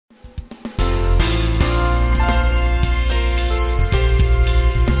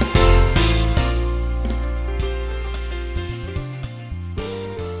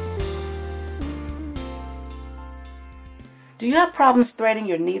Do you have problems threading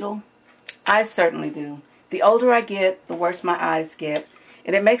your needle? I certainly do. The older I get, the worse my eyes get,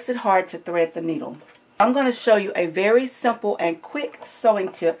 and it makes it hard to thread the needle. I'm going to show you a very simple and quick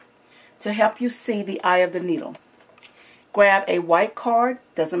sewing tip to help you see the eye of the needle. Grab a white card,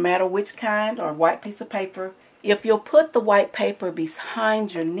 doesn't matter which kind, or a white piece of paper. If you'll put the white paper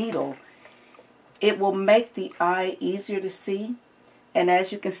behind your needle, it will make the eye easier to see. And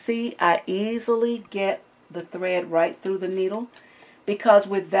as you can see, I easily get the thread right through the needle, because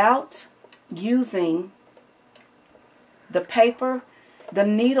without using the paper, the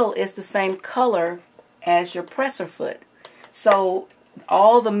needle is the same color as your presser foot. So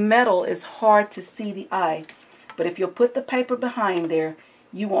all the metal is hard to see the eye. But if you'll put the paper behind there,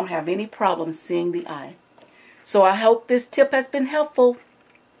 you won't have any problem seeing the eye. So I hope this tip has been helpful.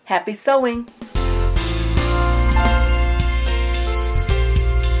 Happy sewing!